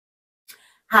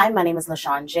Hi, my name is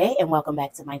LaShawn J, and welcome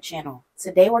back to my channel.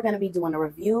 Today we're going to be doing a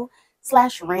review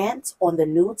 / rant on the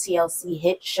new TLC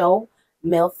hit show,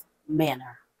 Milf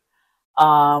Manor.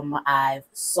 I've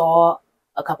saw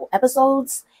a couple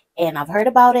episodes, and I've heard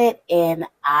about it, and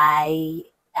I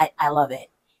love it.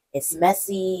 It's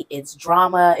messy, it's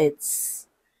drama, it's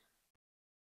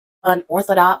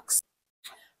unorthodox.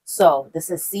 So this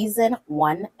is season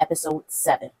 1, episode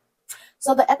 7.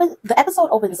 So the episode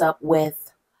opens up with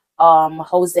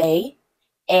Jose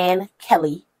and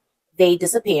Kelly. They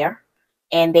disappear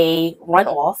and they run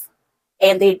off,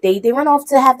 and they run off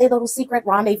to have their little secret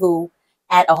rendezvous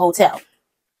at a hotel.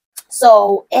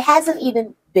 So it hasn't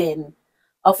even been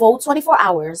a full 24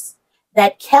 hours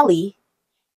that Kelly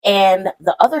and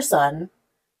the other son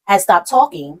has stopped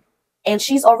talking, and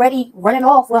she's already running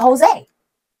off with Jose.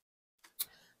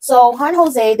 So her and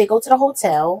Jose, they go to the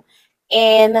hotel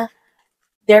and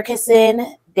they're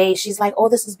kissing. She's like, "Oh,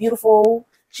 this is beautiful."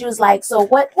 She was like, "So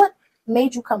what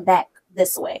made you come back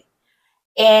this way?"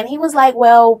 And he was like,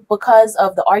 "Well, because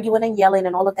of the arguing and yelling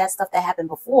and all of that stuff that happened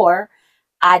before,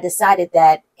 I decided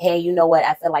that, hey, you know what?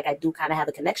 I feel like I do kind of have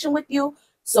a connection with you.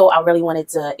 So I really wanted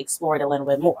to explore it a little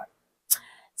bit more."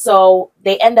 So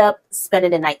they end up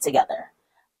spending the night together.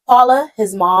 Paula,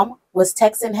 his mom, was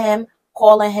texting him,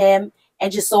 calling him,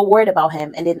 and just so worried about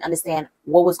him and didn't understand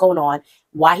what was going on,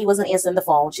 why he wasn't answering the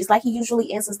phone. She's like, he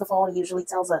usually answers the phone. He usually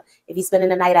tells her if he's spending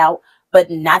the night out, but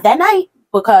not that night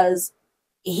because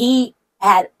he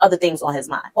had other things on his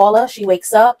mind. Paula, she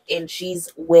wakes up and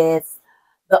she's with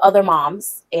the other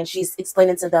moms, and she's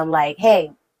explaining to them like,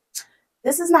 "Hey,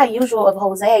 this is not usual of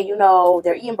Jose. You know,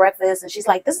 they're eating breakfast." And she's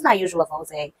like, "This is not usual of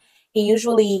Jose. He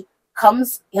usually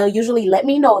comes, he'll usually let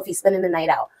me know if he's spending the night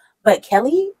out. But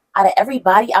Kelly, out of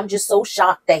everybody, I'm just so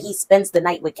shocked that he spends the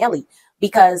night with Kelly,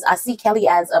 because I see Kelly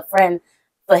as a friend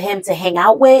for him to hang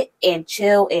out with and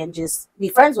chill and just be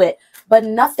friends with, but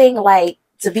nothing like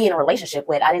to be in a relationship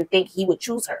with. I didn't think he would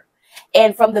choose her."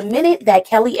 And from the minute that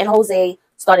Kelly and Jose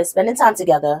started spending time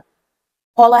together,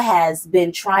 Paula has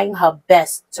been trying her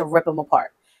best to rip him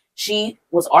apart. She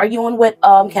was arguing with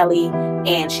Kelly,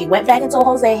 and she went back and told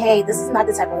Jose, "Hey, this is not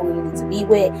the type of woman you need to be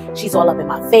with. She's all up in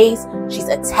my face. She's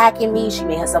attacking me." She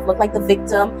made herself look like the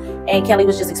victim. And Kelly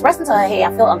was just expressing to her, "Hey,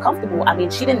 I feel uncomfortable." I mean,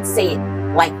 she didn't say it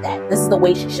like that. This is the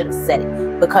way she should have said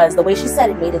it, because the way she said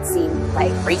it made it seem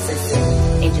like racist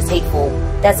and just hateful,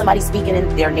 that somebody's speaking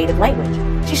in their native language.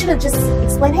 She should have just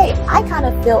explained, "Hey, I kind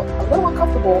of feel a little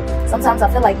uncomfortable. Sometimes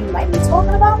I feel like you might be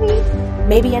talking about me.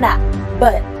 Maybe you're not.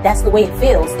 But that's the way it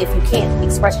feels if you can't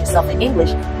express yourself in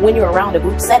English. When you're around a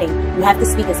group setting, you have to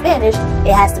speak in Spanish.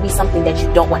 It has to be something that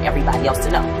you don't want everybody else to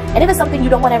know. And if it's something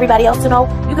you don't want everybody else to know,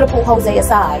 you could have pulled Jose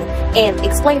aside and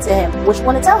explained to him what you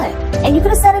want to tell him. And you could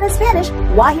have said it in Spanish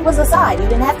while he was aside. You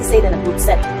didn't have to say it in a group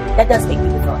setting. That does make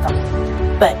people feel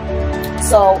uncomfortable." But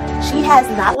so she has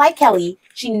not liked Kelly.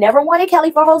 She never wanted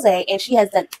Kelly for Jose, and she has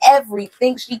done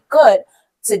everything she could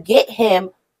to get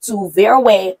him to veer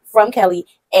away from Kelly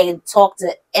and talk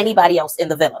to anybody else in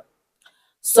the villa.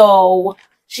 So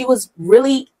she was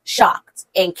really shocked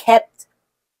and kept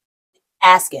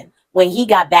asking when he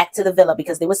got back to the villa,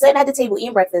 because they were sitting at the table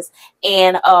eating breakfast,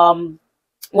 and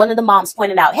one of the moms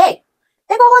pointed out, "Hey,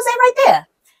 there go Jose right there."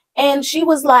 And she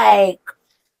was like,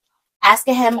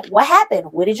 asking him, "What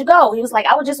happened? Where did you go?" He was like,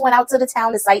 "I just went out to the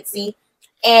town to sightsee."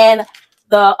 And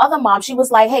the other mom, she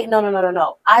was like, "Hey,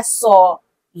 no. I saw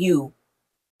you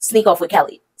sneak off with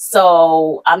Kelly.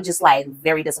 So I'm just like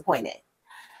very disappointed."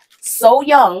 So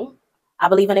Young, I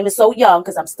believe her name is So Young,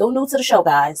 because I'm still new to the show,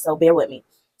 guys, so bear with me.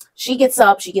 She gets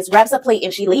up, grabs her plate,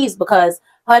 and she leaves, because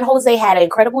her and Jose had an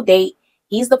incredible date.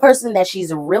 He's the person that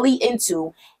she's really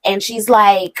into, and she's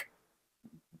like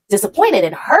disappointed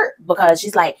and hurt, because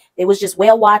she's like, they was just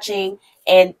whale watching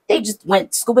and they just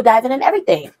went scuba diving and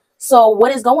everything. So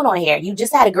what is going on here? You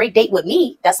just had a great date with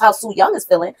me. That's how Sue Young is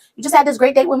feeling. You just had this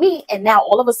great date with me, and now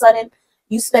all of a sudden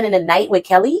you spending the night with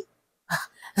Kelly?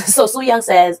 So Sue Young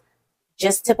says,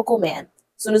 "Just typical man.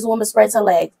 As soon as a woman spreads her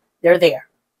legs, they're there."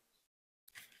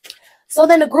 So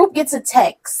then the group gets a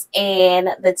text,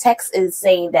 and the text is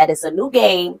saying that it's a new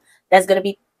game that's going to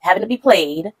be having to be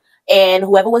played, and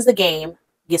whoever wins the game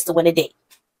gets to win a date.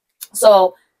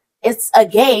 So it's a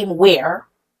game where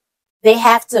they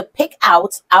have to pick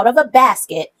out of a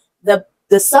basket. The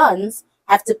sons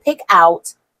have to pick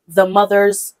out the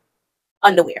mother's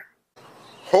underwear.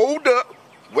 Hold up.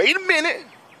 Wait a minute.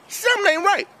 Something ain't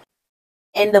right.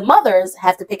 And the mothers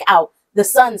have to pick out the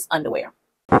son's underwear.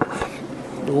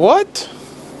 What?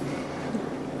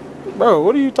 Bro,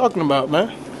 what are you talking about,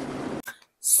 man?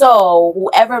 So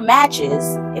whoever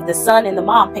matches, if the son and the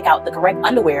mom pick out the correct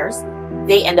underwears,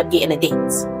 they end up getting a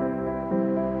date.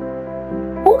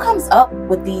 Who comes up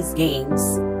with these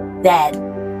games that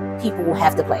people will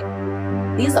have to play?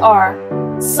 These are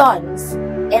sons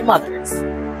and mothers,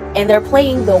 and they're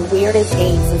playing the weirdest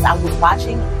games. Since I was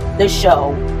watching the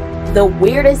show, the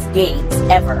weirdest games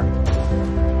ever.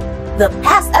 The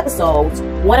past episodes,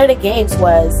 one of the games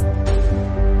was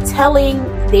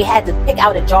they had to pick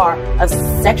out a jar of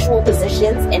sexual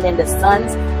positions, and then the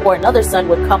sons or another son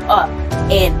would come up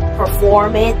and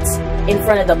perform it in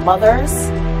front of the mothers.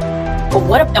 But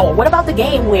what about the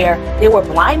game where they were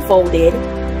blindfolded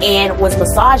and was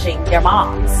massaging their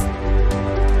moms?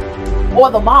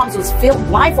 Or the moms was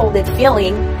blindfolded,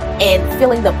 feeling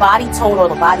the body tone or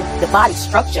the body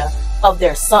structure of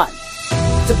their son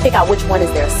to pick out which one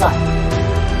is their son.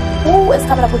 Who is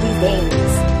coming up with these games?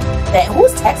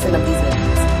 Who's texting them these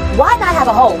games? Why not have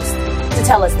a host to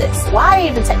tell us this? Why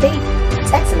even they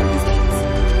texting them these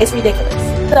games? It's ridiculous.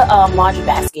 The laundry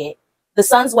basket, the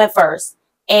sons went first,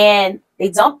 and they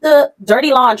dumped the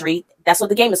dirty laundry. That's what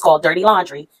the game is called, dirty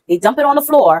laundry. They dump it on the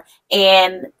floor,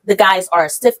 and the guys are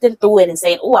sifting through it and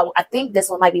saying, oh, I think this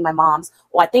one might be my mom's,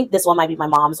 or I think this one might be my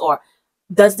mom's, or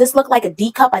does this look like a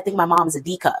D cup? I think my mom's a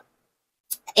D cup.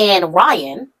 And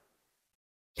Ryan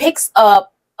picks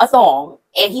up a thong,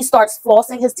 and he starts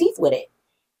flossing his teeth with it.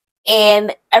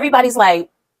 And everybody's like,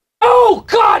 oh,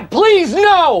 God, please,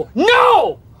 no,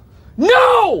 no,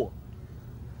 no,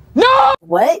 no.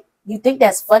 What? You think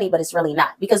that's funny, but it's really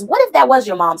not. Because what if that was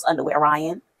your mom's underwear,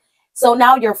 Ryan? So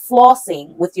now you're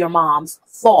flossing with your mom's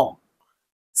thong,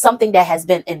 something that has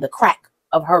been in the crack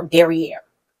of her derriere.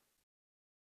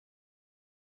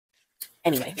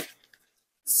 Anyway,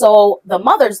 so the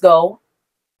mothers go,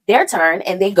 their turn,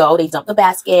 and they dump the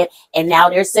basket, and now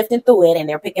they're sifting through it, and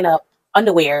they're picking up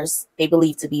underwears they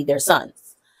believe to be their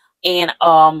sons. And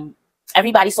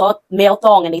everybody saw male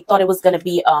thong, and they thought it was going to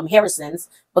be Harrison's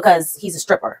because he's a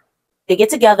stripper. They get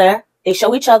together, they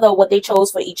show each other what they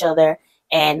chose for each other,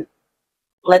 and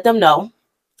let them know.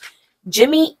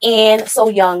 Jimmy and So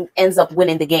Young ends up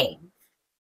winning the game,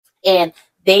 and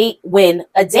they win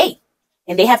a date,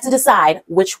 and they have to decide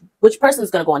which person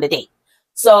is going to go on the date.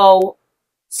 So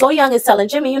Young is telling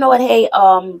Jimmy, you know what, hey,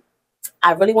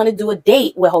 I really want to do a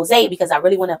date with Jose because I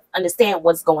really want to understand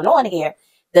what's going on here.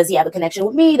 Does he have a connection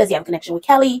with me? Does he have a connection with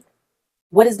Kelly?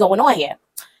 What is going on here?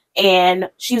 And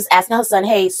she was asking her son,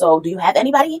 hey, so do you have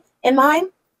anybody in mind?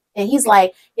 And he's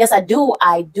like, yes, I do.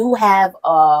 I do have,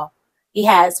 he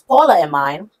has Paula in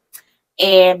mind.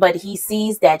 But he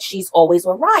sees that she's always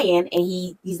with Ryan,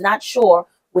 and he's not sure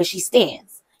where she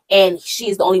stands. And she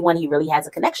is the only one he really has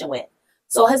a connection with.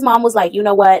 So his mom was like, you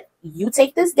know what? You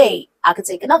take this date. I could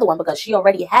take another one because she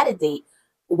already had a date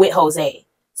with Jose.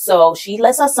 So she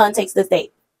lets her son take this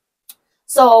date.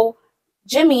 So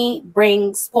Jimmy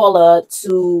brings Paula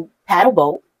to paddle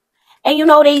boat. And, you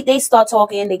know, they start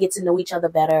talking. They get to know each other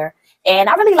better. And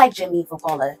I really like Jimmy for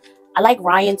Paula. I like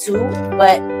Ryan too,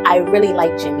 but I really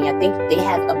like Jimmy. I think they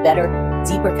have a better,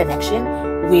 deeper connection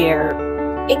where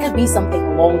it could be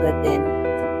something longer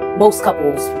than most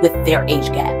couples with their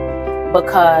age gap,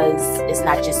 because it's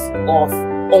not just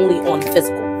only on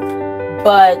physical.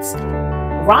 But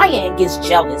Ryan gets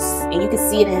jealous, and you can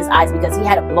see it in his eyes because he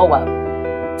had a blow up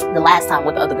the last time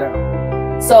with the other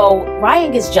girl. So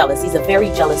Ryan gets jealous. He's a very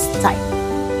jealous type.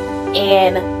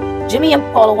 And Jimmy and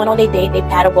Paula went on their date. They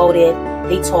paddle boated.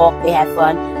 They talked. They had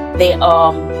fun.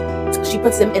 She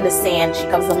puts him in the sand. She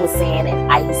covers him with sand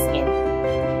and ice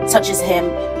and touches him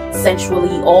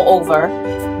sensually all over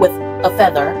with a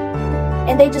feather.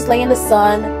 And they just lay in the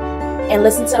sun and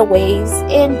listen to the waves,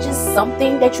 and just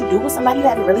something that you do with somebody you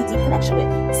have a really deep connection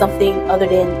with, something other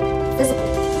than physical.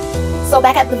 So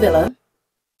back at the villa,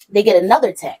 they get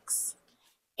another text,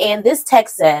 and this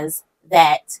text says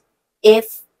that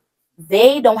if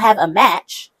they don't have a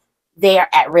match, they are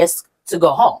at risk to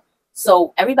go home.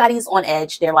 So everybody's on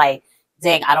edge. They're like,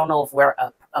 dang, I don't know if we're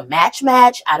a match.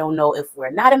 I don't know if we're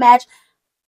not a match.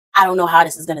 I don't know how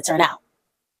this is going to turn out.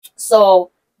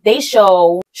 So they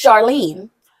show Charlene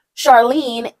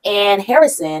and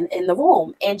Harrison in the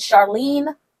room, and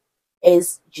Charlene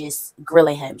is just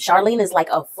grilling him. Charlene is like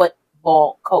a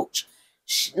football coach.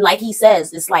 Like he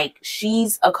says, it's like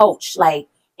she's a coach,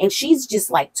 and she's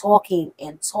just like talking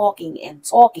and talking and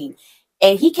talking,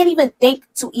 and he can't even think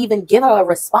to even give her a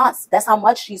response. That's how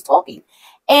much she's talking.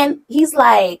 And he's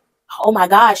like, oh my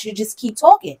gosh, you just keep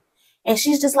talking. And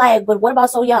she's just like, but what about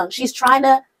So Young? She's trying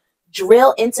to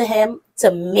drill into him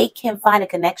to make him find a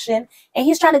connection, and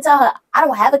he's trying to tell her, I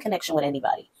don't have a connection with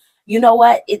anybody. You know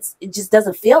what? It just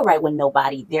doesn't feel right with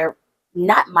nobody. They're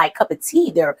not my cup of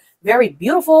tea. They're very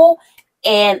beautiful,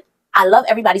 and I love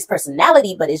everybody's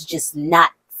personality, but it's just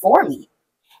not for me.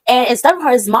 And instead of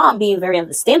his mom being very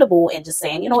understandable and just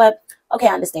saying, you know what, okay,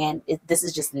 I understand, this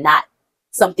is just not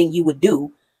something you would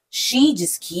do, she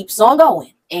just keeps on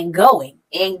going and going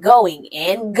and going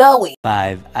and going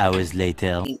 5 hours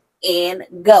later. and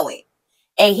going.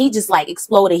 And he just like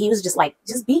exploded. He was just like,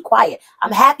 just be quiet.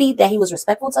 I'm happy that he was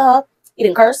respectful to her. He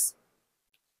didn't curse.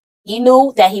 He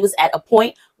knew that he was at a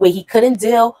point where he couldn't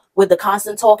deal with the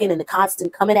constant talking and the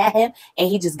constant coming at him. And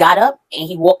he just got up and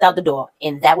he walked out the door.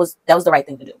 And that was the right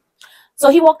thing to do. So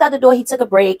he walked out the door. He took a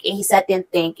break and he sat there and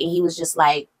think. And he was just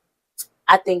like,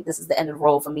 I think this is the end of the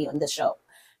road for me on this show.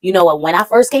 You know what? When I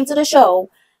first came to the show,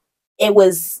 it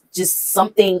was just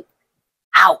something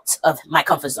out of my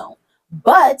comfort zone.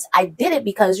 But I did it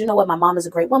because, you know what, my mom is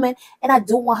a great woman and I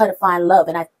do want her to find love.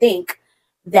 And I think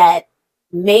that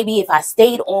maybe if I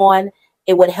stayed on,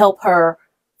 it would help her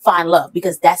find love,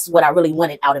 because that's what I really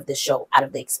wanted out of this show, out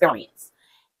of the experience.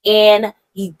 And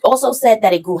he also said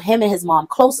that it grew him and his mom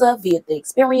closer via the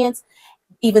experience,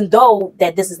 even though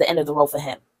that this is the end of the road for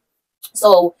him.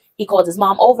 So he called his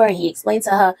mom over and he explained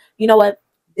to her, you know what,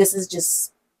 this is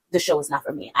just, the show is not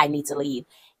for me. I need to leave.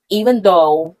 Even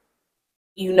though,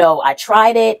 you know, I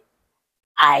tried it.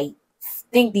 I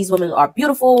think these women are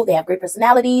beautiful. They have great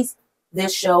personalities.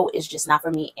 This show is just not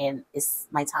for me, and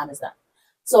my time is done.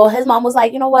 So his mom was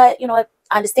like, you know what, I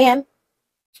understand.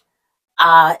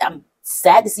 I'm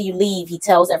sad to see you leave. He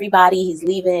tells everybody he's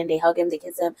leaving. They hug him, they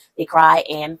kiss him, they cry,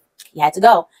 and he had to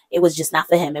go. It was just not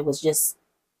for him. It was just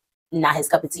not his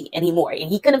cup of tea anymore. And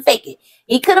he couldn't fake it.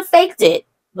 He could have faked it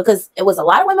because it was a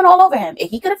lot of women all over him.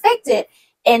 If he could have faked it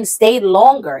and stayed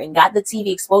longer and got the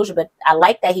TV exposure, but I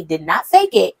like that he did not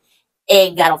fake it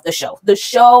and got off the show. The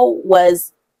show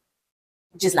was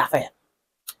just not for him.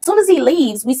 As soon as he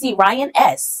leaves, we see Ryan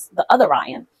S., the other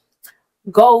Ryan,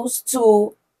 goes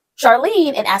to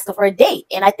Charlene and asks her for a date.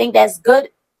 And I think that's good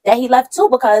that he left too,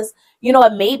 because, you know,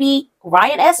 maybe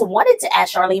Ryan S. wanted to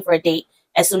ask Charlene for a date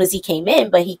as soon as he came in,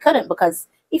 but he couldn't because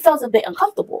he felt a bit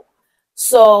uncomfortable.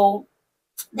 So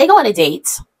they go on a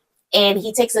date and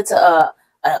he takes her to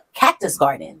a cactus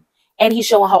garden, and he's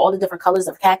showing her all the different colors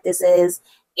of cactuses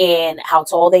and how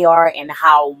tall they are and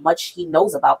how much he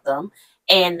knows about them.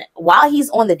 And while he's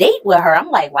on the date with her,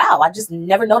 I'm like, wow, I just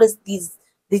never noticed these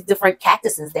different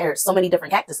cactuses. There are so many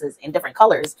different cactuses in different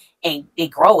colors, and they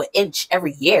grow an inch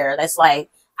every year. That's like,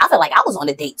 I feel like I was on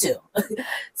a date too.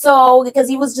 So, because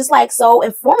he was just like so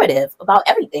informative about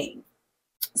everything.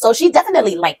 So she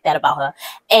definitely liked that about her.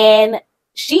 And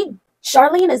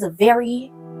Charlene is a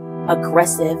very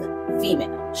aggressive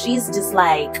female. She's just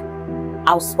like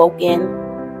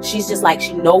outspoken. She's just like,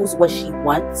 she knows what she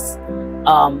wants.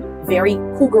 Very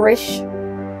cougarish.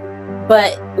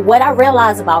 But what I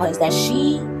realize about her is that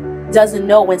she doesn't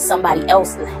know when somebody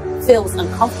else feels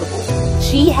uncomfortable.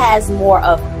 She has more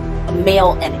of a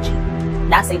male energy.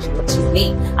 Not saying she's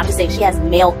me. I'm just saying she has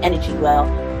male energy. Well,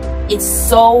 it's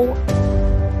so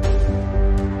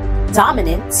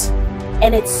dominant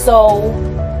and it's so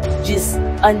just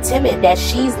untimid that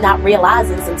she's not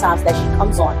realizing sometimes that she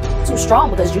comes on too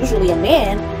strong, because usually a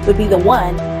man would be the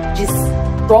one just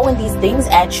throwing these things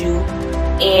at you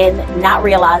and not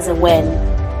realizing when,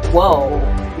 whoa,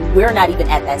 we're not even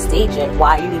at that stage yet.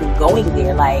 Why are you even going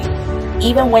there? Like,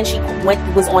 even when she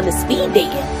was on the speed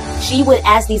dating, she would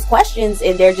ask these questions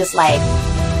and they're just like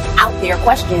out there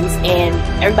questions, and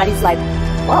everybody's like,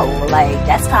 whoa, like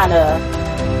that's kind of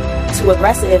too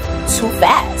aggressive, too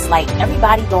fast. Like,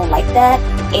 everybody don't like that.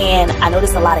 And I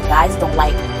noticed a lot of guys don't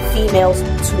like females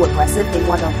too aggressive. They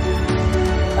want them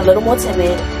a little more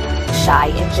timid, shy,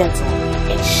 and gentle.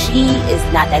 And she is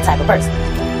not that type of person.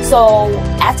 So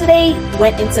after they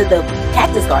went into the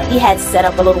cactus garden, he had set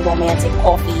up a little romantic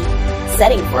coffee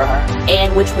setting for her,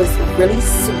 and which was really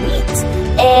sweet.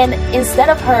 And instead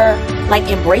of her like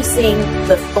embracing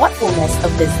the thoughtfulness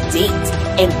of this date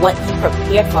and what he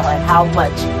prepared for her and how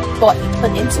much thought he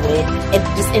put into it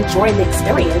and just enjoying the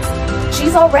experience,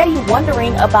 she's already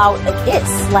wondering about a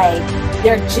kiss. Like,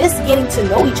 they're just getting to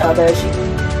know each other.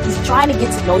 He's trying to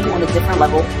get to know you on a different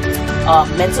level,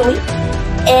 mentally,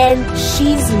 and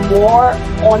she's more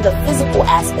on the physical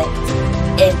aspect,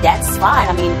 and that's fine.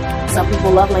 I mean, some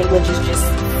people love language is just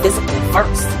physical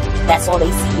first. That's all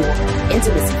they see, or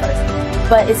intimacy first.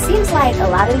 But it seems like a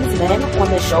lot of these men on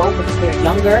the show, because they're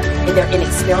younger and they're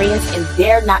inexperienced and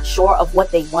they're not sure of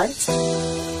what they want,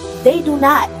 they do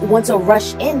not want to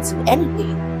rush into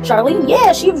anything. Charlene,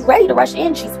 yeah, she was ready to rush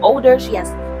in. She's older, she has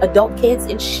adult kids,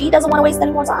 and she doesn't want to waste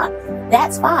any more time.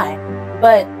 That's fine.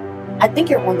 But I think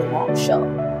you're on the wrong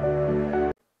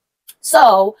show.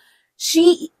 So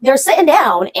they're sitting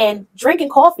down and drinking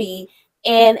coffee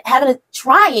and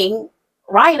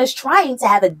Ryan is trying to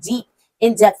have a deep,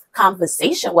 in-depth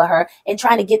conversation with her and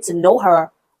trying to get to know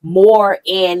her more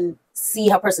and see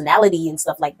her personality and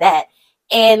stuff like that.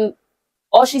 And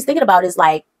all she's thinking about is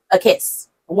like a kiss,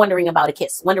 wondering about a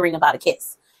kiss, wondering about a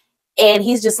kiss. And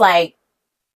he's just like,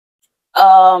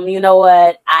 you know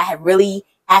what? Really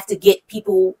have to get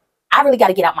people, I really got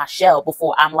to get out my shell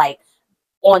before I'm like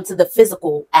onto the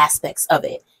physical aspects of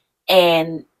it.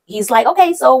 And he's like,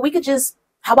 okay, so we could just,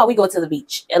 how about we go to the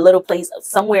beach, a little place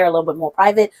somewhere a little bit more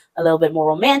private, a little bit more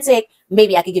romantic.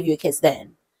 Maybe I could give you a kiss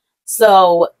then.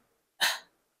 So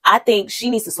I think she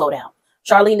needs to slow down.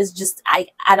 Charlene is just, I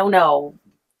don't know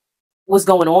what's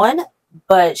going on,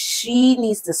 but she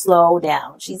needs to slow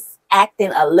down. She's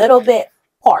acting a little bit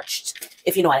parched,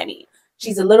 if you know what I mean.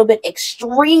 She's a little bit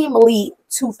extremely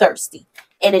too thirsty,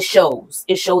 and it shows.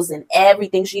 It shows in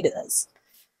everything she does.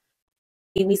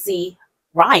 We see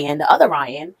Ryan, the other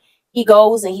Ryan, he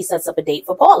goes and he sets up a date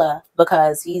for Paula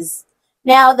because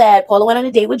now that Paula went on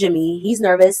a date with Jimmy, he's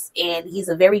nervous and he's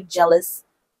a very jealous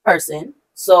person.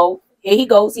 So here he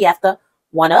goes. He has to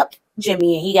one up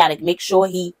Jimmy, and he got to make sure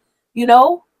he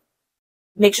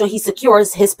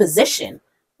secures his position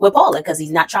with Paula because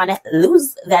he's not trying to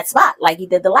lose that spot like he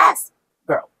did the last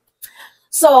girl.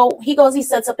 So he goes, he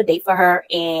sets up a date for her,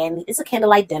 and it's a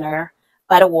candlelight dinner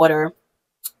by the water.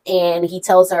 And he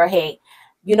tells her, hey,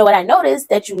 you know what? I noticed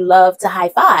that you love to high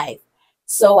five.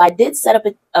 So I did set up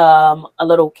a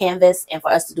little canvas and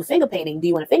for us to do finger painting. Do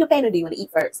you want to finger paint or do you want to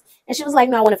eat first? And she was like,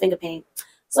 no, I want to finger paint.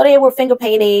 So they were finger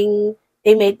painting.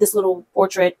 They made this little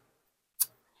portrait.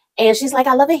 And she's like,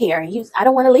 I love it here. And I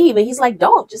don't want to leave. And he's like,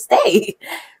 don't, just stay.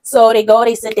 So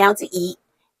they sit down to eat.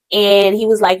 And he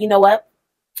was like, you know what?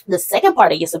 The second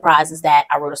part of your surprise is that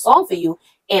I wrote a song for you.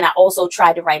 And I also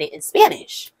tried to write it in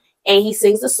Spanish. And he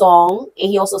sings the song. And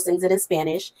he also sings it in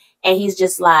Spanish. And he's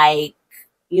just like,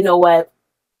 you know what?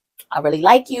 I really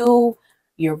like you.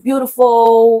 You're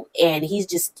beautiful. And he's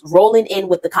just rolling in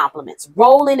with the compliments.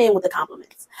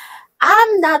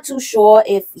 I'm not too sure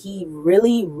if he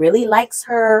really, really likes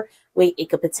her. Wait,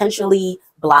 it could potentially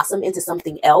blossom into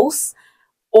something else.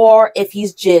 Or if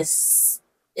it's just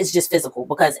physical.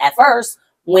 Because at first,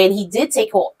 when he did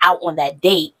take her out on that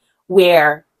date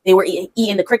where they were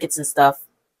eating the crickets and stuff,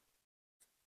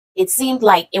 it seemed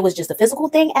like it was just a physical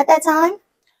thing at that time.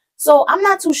 So I'm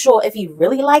not too sure if he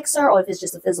really likes her or if it's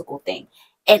just a physical thing.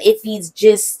 And if he's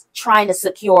just trying to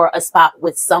secure a spot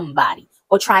with somebody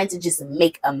or trying to just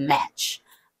make a match.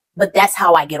 But that's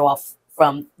how I get off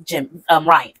from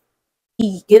Ryan.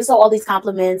 He gives her all these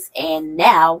compliments, and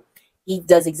now he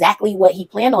does exactly what he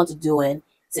planned on doing,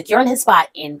 securing his spot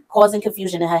and causing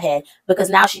confusion in her head because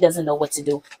now she doesn't know what to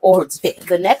do or who to pick.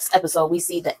 The next episode, we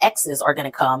see the exes are going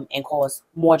to come and cause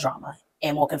more drama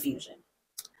and more confusion.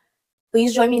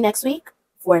 Please join me next week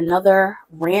for another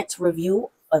rant review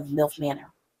of Milf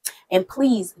Manor. And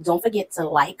please don't forget to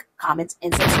like, comment,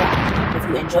 and subscribe if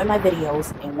you enjoy my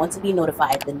videos and want to be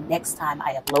notified the next time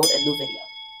I upload a new video.